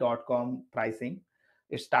typeof.com pricing.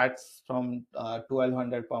 It starts from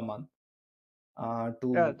 1200 per month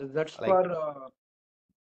to Yeah, that's like,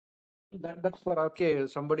 that's for okay.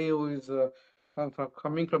 Somebody who is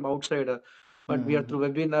coming from outside, but we are through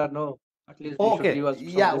webinar. No, at least you should give okay, us some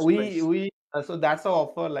yeah, list price. we so that's the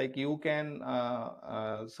offer. Like you can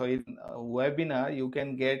so in webinar you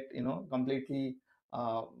can get, you know, completely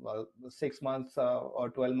well, 6 months or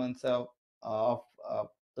 12 months of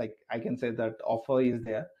like I can say that offer is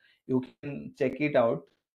there. You can check it out.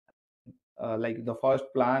 Like the first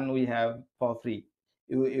plan we have for free.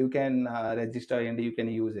 You can register and you can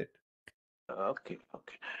use it. Okay,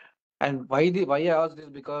 okay. And why I ask this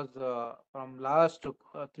because from last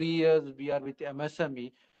 3 years we are with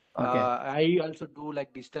MSME. Okay. I also do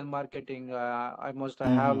like digital marketing. I must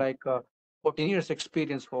have Mm-hmm. like 14 years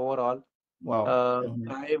experience overall. Wow.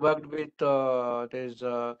 Mm-hmm. I worked with there's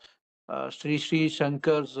Sri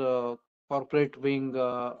Shankar's corporate wing.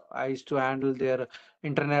 I used to handle their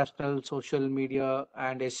international social media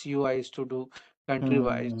and SEO. I used to do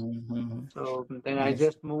country-wise. Mm-hmm. So then I Nice.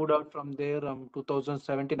 just moved out from there.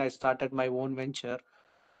 2017, I started my own venture,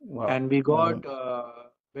 Wow. and we got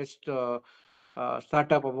best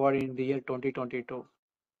startup award in the year 2022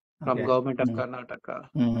 from Okay. government of Karnataka.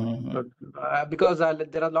 Mm-hmm. So, because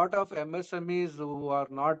there are a lot of MSMEs who are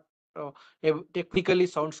not technically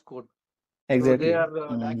sounds good, so they Exactly.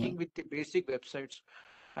 are lacking with the basic websites.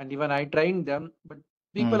 And even I trained them, but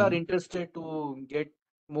people are interested to get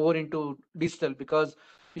more into digital because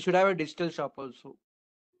you should have a digital shop also.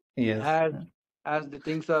 Yes. As the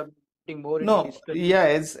things are getting more into No, digital. yeah,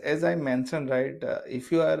 as I mentioned, right, if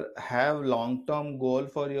you are have long-term goal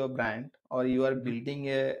for your brand or you are building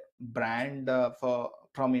a brand for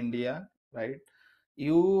from India, right,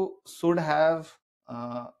 you should have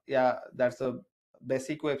yeah, that's a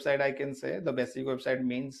basic website, I can say. The basic website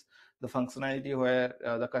means the functionality where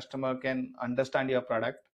the customer can understand your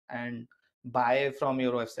product and buy from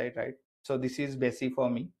your website, right? So this is basic for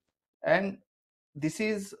me. And this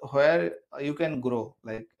is where you can grow,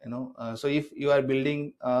 like, you know, so if you are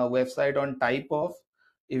building a website on type of,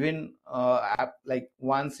 even app, like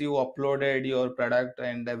once you uploaded your product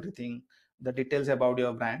and everything, the details about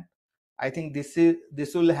your brand, I think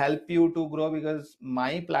this will help you to grow, because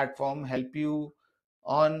my platform help you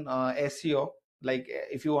on SEO. Like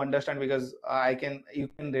if you understand, because you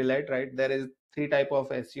can relate, right? There is three type of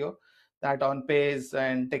SEO, that on page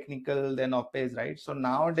and technical, then off page, right? So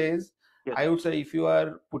nowadays, Yes. I would say if you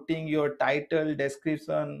are putting your title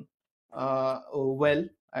description well,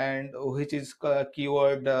 and which is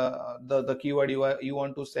keyword, the keyword you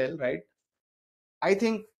want to sell, right? I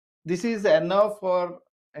think this is enough for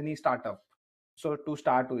any startup. So to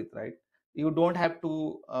start with, right? You don't have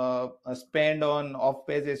to spend on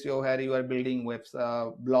off-page SEO where you are building webs,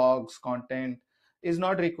 blogs, content is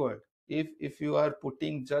not required. If you are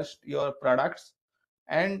putting just your products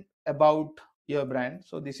and about your brand,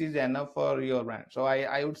 so this is enough for your brand. So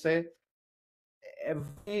I would say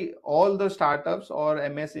all the startups or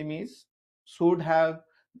MSMEs should have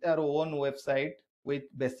their own website with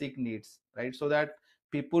basic needs, right? So that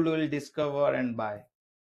people will discover and buy.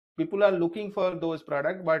 People are looking for those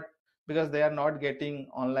products, but because they are not getting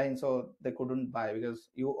online, so they couldn't buy, because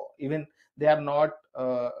even they are not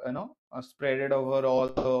spreaded over all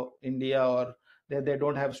the India, or they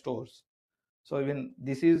don't have stores. So even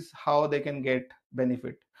this is how they can get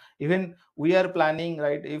benefit. Even we are planning,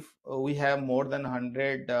 right, if we have more than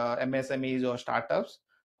 100 MSMEs or startups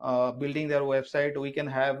building their website, we can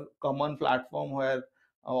have common platform where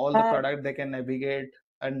all the product they can navigate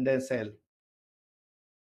and they sell.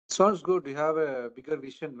 Sounds good. You have a bigger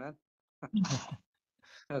vision, man.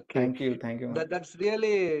 Okay. Thank you man. That's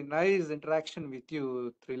really nice interaction with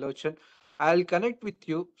you, Trilochan. I'll connect with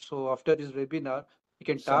you. So after this webinar, we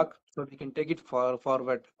can Sure. talk so we can take it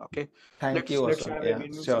forward. Okay. Thank you Let's also. have a Yeah,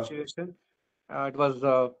 win-win sure. situation. It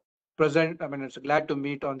was present. I mean, it's glad to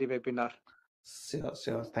meet on the webinar.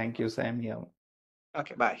 Sure. Thank you, Sam. Here.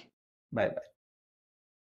 Okay. Bye. Bye.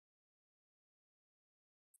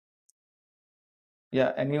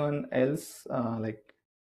 Yeah. Anyone else like?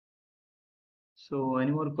 So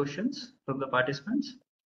any more questions from the participants?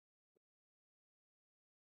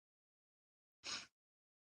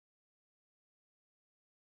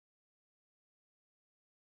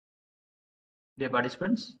 Dear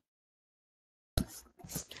participants.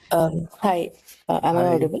 Hi, am I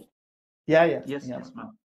Hi. audible? Yeah. Yes,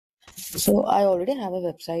 ma'am. So I already have a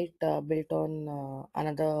website built on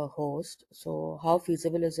another host. So how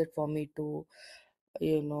feasible is it for me to,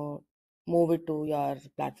 move it to your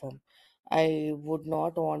platform? I would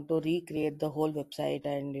not want to recreate the whole website,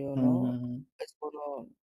 and Mhm. it's gonna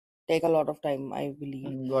take a lot of time, I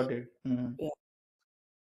believe. Got it. Mhm. Yeah.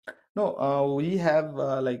 No, we have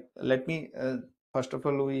let me first of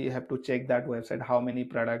all we have to check that website how many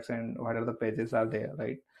products and what are the pages are there,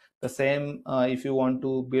 right? The same if you want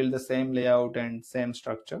to build the same layout and same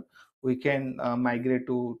structure, we can migrate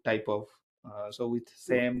to type of so with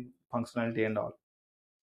same functionality and all.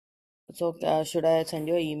 So should I send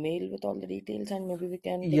you an email with all the details, and maybe we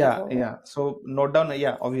can take it forward? Yeah. So note down,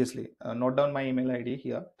 obviously, note down my email ID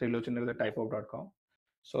here, trilochan@typeof.com.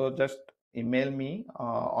 So just email me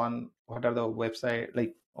on what are the website,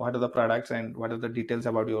 like what are the products and what are the details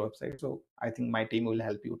about your website. So I think my team will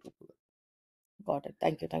help you to do that. Got it.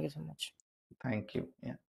 Thank you. Thank you so much. Thank you.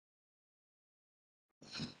 Yeah.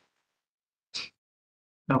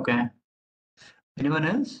 Okay. Anyone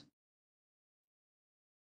else?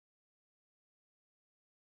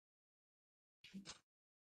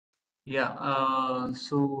 Yeah.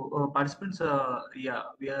 So participants, we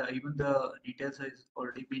are even the details has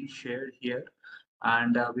already been shared here,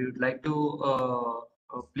 and we would like to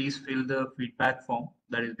please fill the feedback form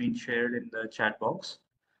that is being shared in the chat box.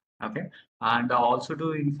 Okay, and also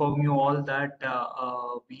to inform you all that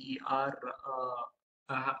we are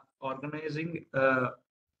organizing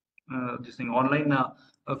this thing online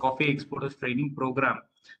coffee exporters training program.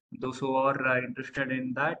 Those who are interested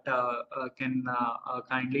in that can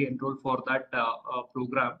kindly enroll for that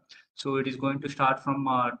program. So it is going to start from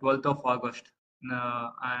 12th of August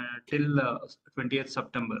till 20th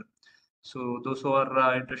September. So those who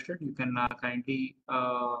are interested, you can kindly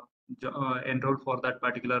enroll for that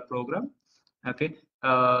particular program. Okay.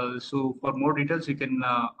 So for more details, you can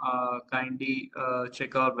kindly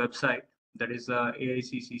check our website. That is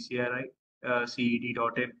AIC CCRI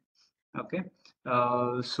CED.in. Okay.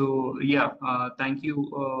 So yeah, thank you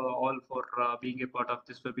all for being a part of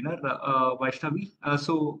this webinar. Vaishnavi,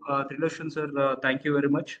 Trilochan sir, thank you very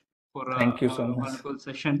much for Thank you so a much. wonderful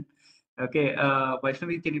session. Okay,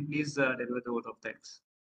 Vaishnavi, can you please deliver the vote of thanks?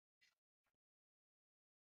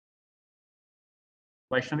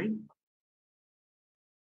 Vaishnavi?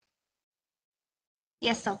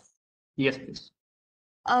 Yes, sir. Yes, please.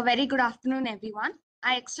 A very good afternoon, everyone.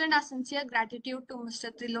 I extend our sincere gratitude to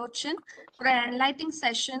Mr. Trilochan for an enlightening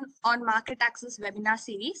session on market access webinar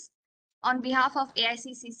series. On behalf of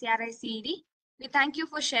AIC CCRI CED, we thank you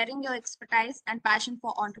for sharing your expertise and passion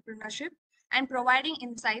for entrepreneurship and providing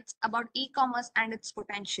insights about e-commerce and its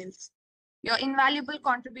potentials. Your invaluable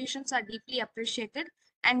contributions are deeply appreciated,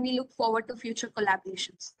 and we look forward to future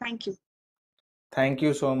collaborations. Thank you. Thank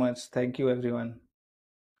you so much. Thank you, everyone.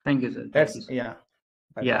 Thank you, sir. Thank That's you, sir. yeah.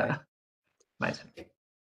 Bye Yeah. bye. Bye, sir.